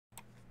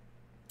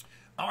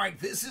All right,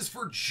 this is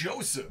for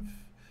Joseph.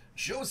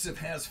 Joseph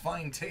has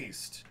fine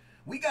taste.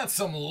 We got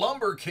some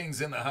Lumber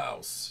Kings in the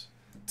house.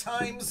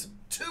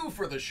 ×2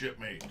 for the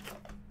shipmate.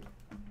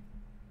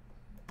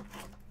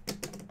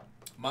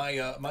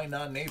 My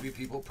non-Navy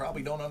people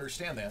probably don't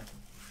understand that.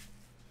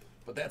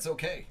 But that's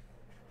okay.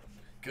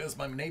 Because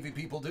my Navy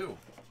people do.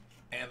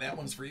 And that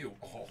one's for you.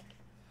 Oh.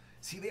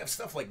 See, they have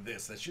stuff like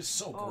this that's just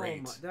so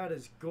great. Oh, that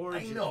is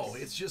gorgeous. I know.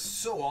 It's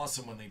just so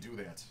awesome when they do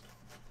that.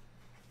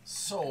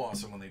 So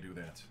awesome when they do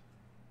that.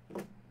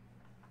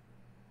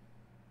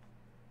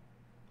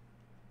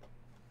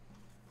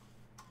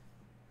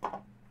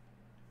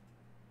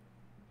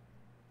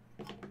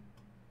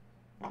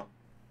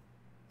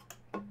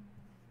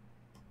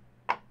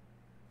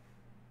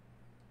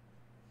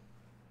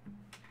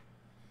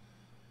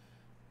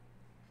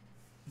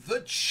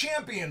 The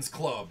Champions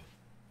Club.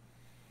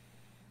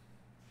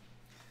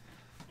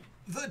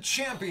 The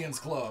Champions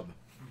Club.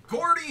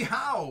 Gordie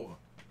Howe.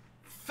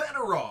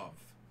 Fedorov.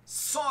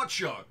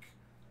 Sawchuk.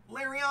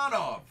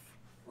 Larionov.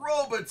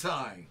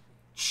 Robitaille.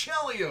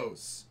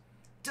 Chelios.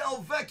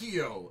 Del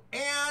Vecchio.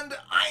 And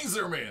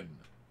Iserman.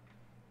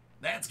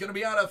 That's going to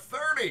be out of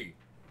 30.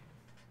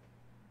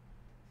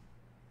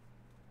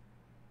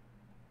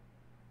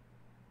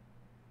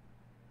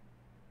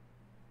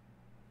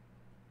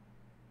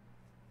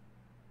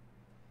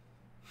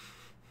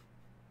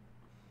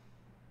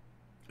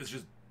 It's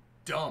just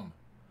dumb.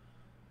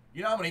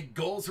 You know how many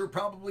goals were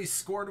probably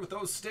scored with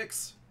those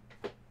sticks?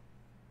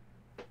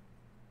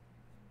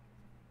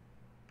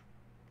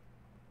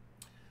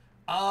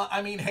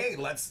 I mean, hey,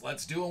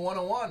 let's do a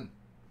 101.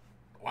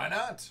 Why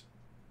not?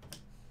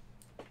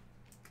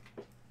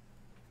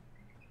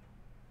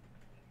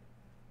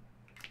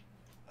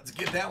 Let's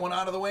get that one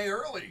out of the way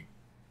early.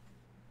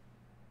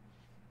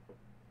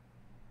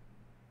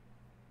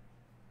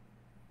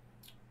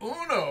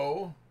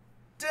 Uno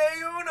de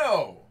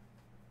Uno.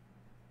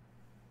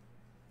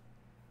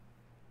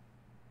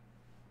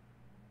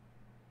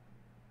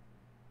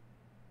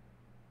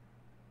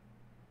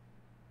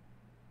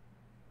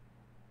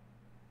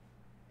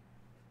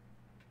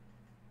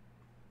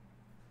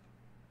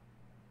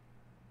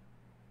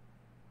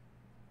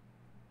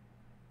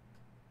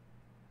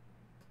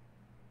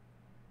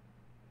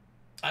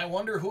 I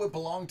wonder who it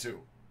belonged to.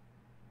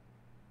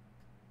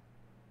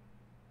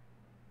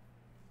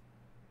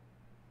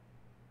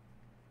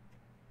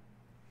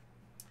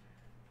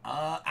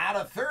 Out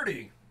of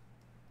 30,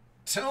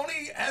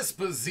 Tony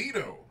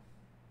Esposito.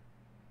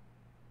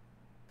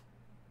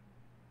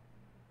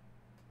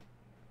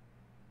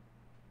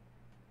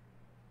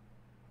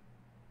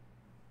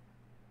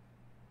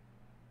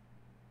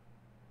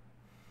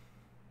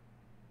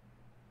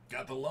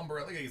 Got the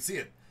lumber. Look, you can see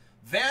it.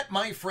 That,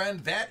 my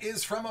friend, that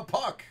is from a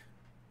puck.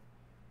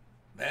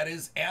 That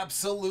is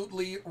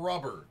absolutely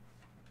rubber.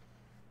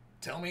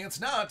 Tell me it's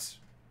not.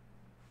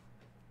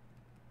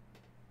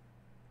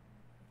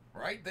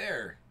 Right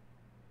there.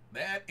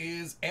 That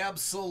is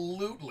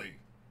absolutely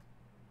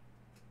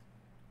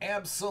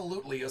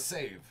a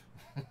save.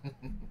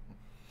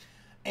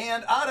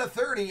 And out of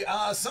 30,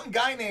 some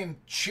guy named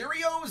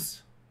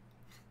Cheerios?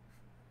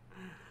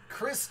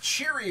 Chris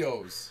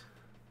Cheerios.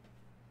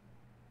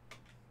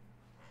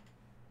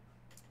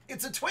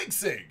 It's a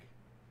Twigsig.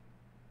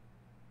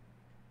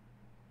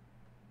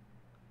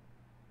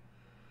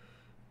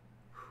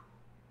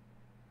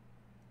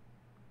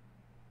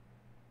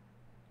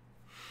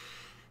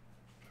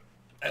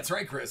 That's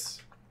right,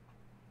 Chris.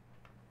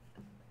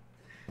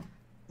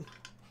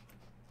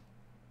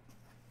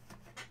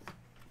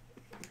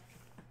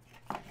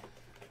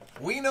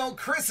 We know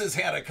Chris has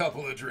had a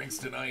couple of drinks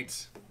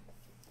tonight.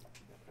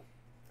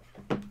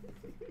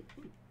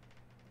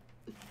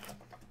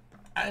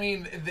 I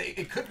mean,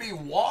 it could be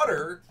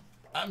water.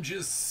 I'm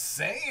just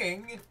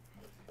saying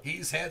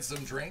he's had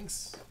some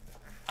drinks.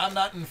 I'm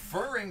not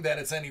inferring that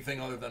it's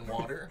anything other than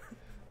water.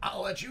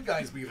 I'll let you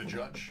guys be the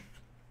judge.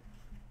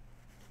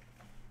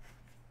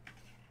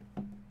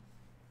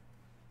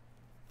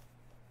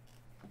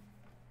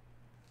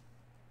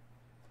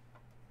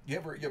 You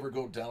ever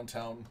go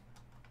downtown?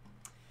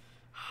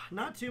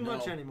 Not too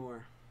much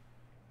anymore.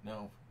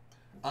 No.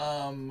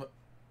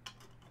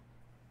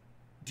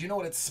 Do you know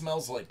what it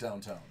smells like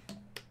downtown?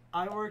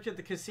 I worked at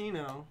the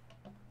casino,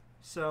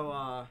 so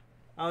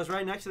I was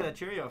right next to that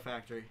Cheerio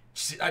factory.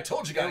 See, I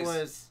told you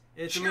guys.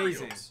 It's Cheerios.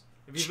 amazing.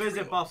 If you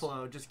visit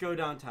Buffalo, just go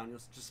downtown. You'll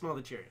just smell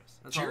the Cheerios.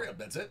 That's all.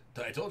 That's it.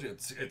 I told you.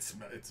 It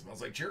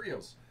smells like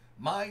Cheerios.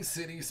 My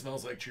city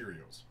smells like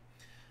Cheerios.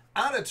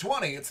 Out of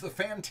 20, it's the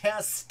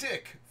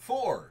Fantastic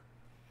Four.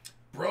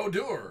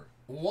 Brodeur,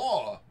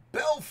 Law,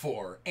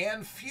 Belfour,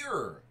 and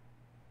Fuhrer.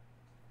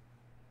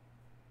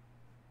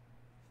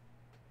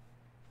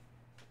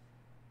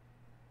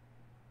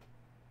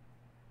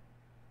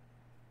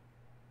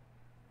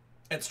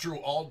 It's true,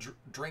 all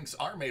drinks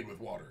are made with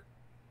water.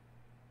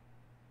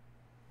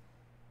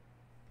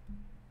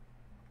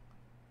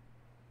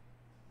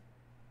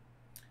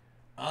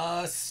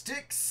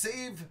 Stick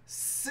save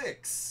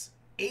 6.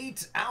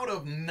 8 out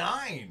of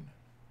 9.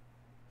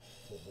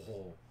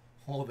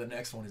 Oh, the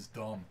next one is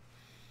dumb.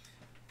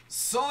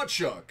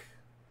 Sawchuk,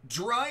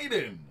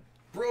 Dryden,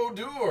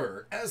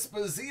 Brodeur,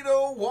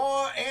 Esposito,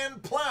 Waugh,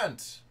 and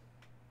Plant.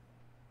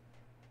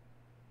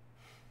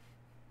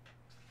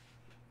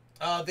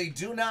 They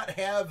do not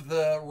have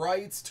the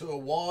rights to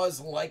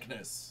Waugh's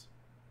likeness.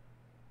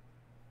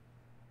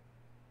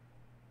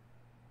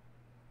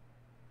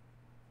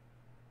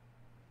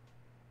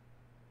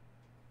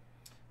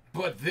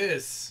 But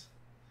this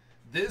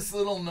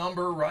little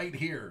number right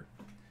here,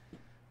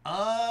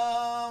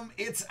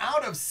 it's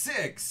out of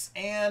 6,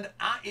 and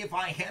if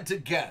I had to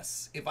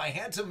guess, if I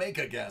had to make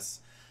a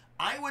guess,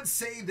 I would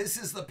say this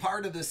is the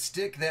part of the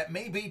stick that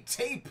maybe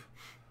tape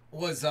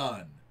was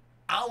on.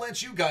 I'll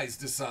let you guys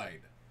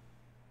decide.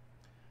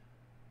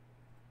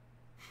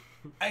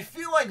 I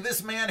feel like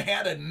this man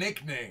had a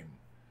nickname.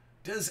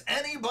 Does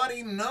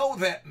anybody know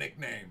that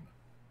nickname?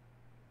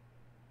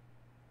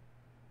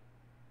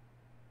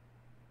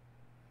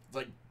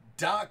 Like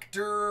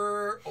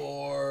Doctor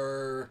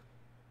or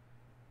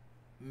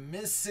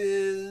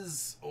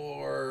Mrs.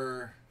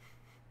 or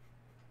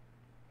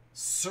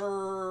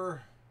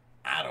Sir,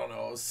 I don't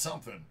know,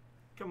 something.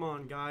 Come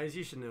on, guys,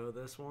 you should know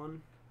this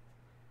one.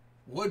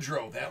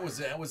 Woodrow, that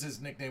was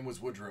his nickname, was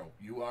Woodrow.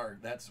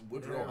 That's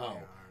Woodrow There we Howe.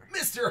 are.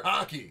 Mr.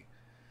 Hockey.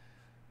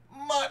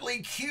 Motley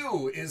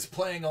Q is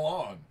playing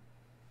along.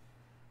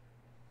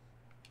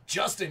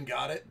 Justin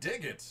got it.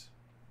 Dig it.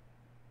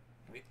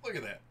 I mean, look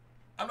at that.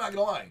 I'm not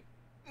gonna lie.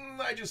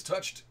 I just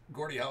touched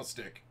Gordie Howe's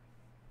stick.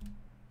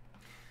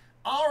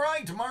 All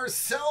right,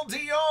 Marcel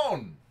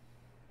Dion.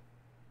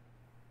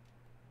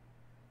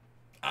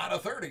 Out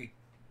of 30.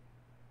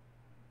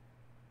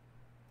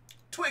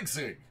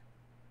 Twigsig.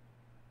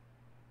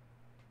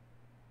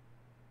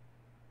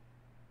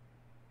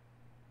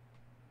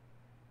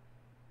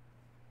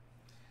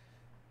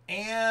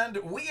 And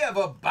we have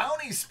a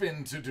bounty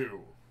spin to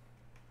do.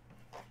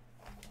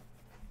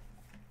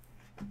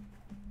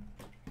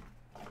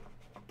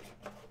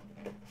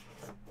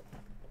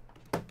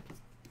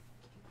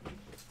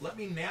 Let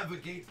me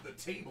navigate the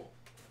table.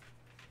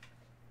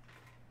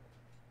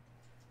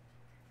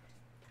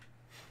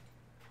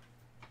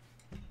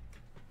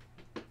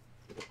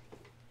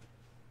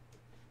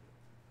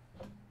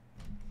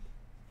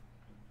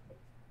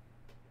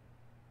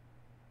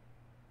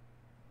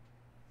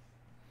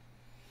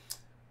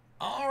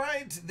 All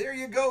right, there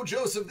you go,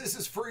 Joseph. This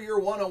is for your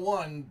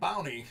 101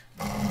 bounty.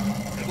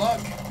 Good luck.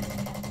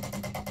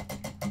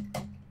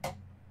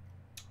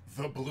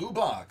 The blue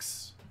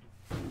box.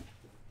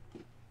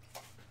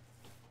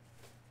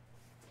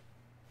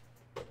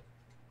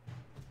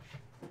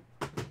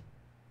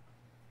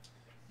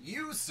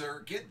 You,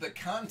 sir, get the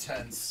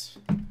contents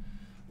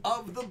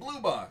of the blue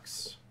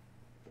box,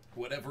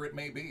 whatever it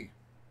may be.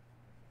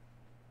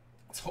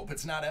 Let's hope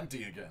it's not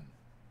empty again.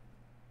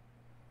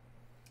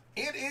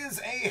 It is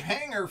a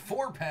hanger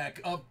 4-pack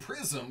of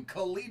Prism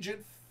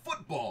Collegiate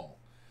Football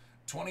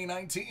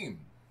 2019.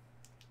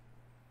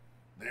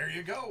 There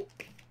you go.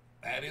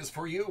 That is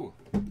for you.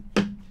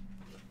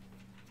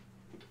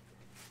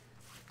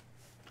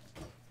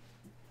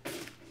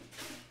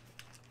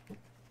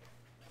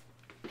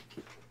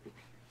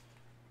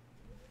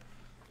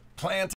 Plant